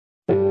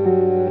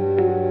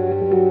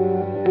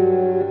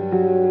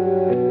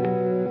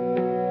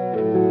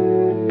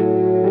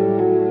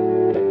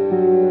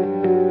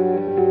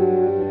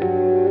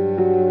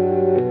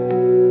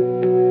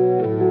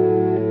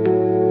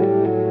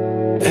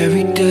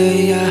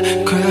day I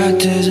cry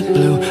tears of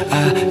blue,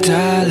 I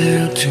die a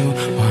little too.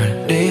 One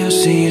day I'll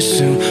see you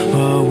soon,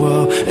 whoa,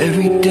 whoa.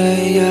 Every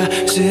day I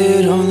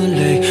sit on the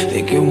lake,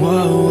 thinking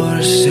what would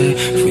I say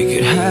if we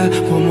could have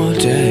one more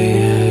day.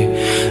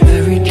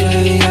 Every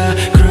day I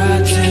cry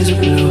tears of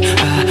blue,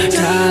 I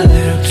die a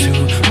little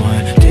too.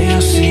 One day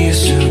I'll see you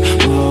soon,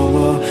 whoa,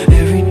 whoa.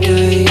 Every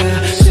day I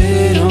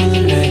sit on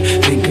the lake,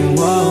 thinking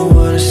what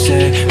would I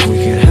say if we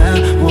could have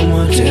one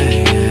more day.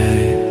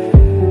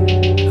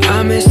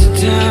 I miss the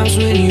times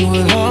when you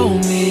would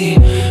hold me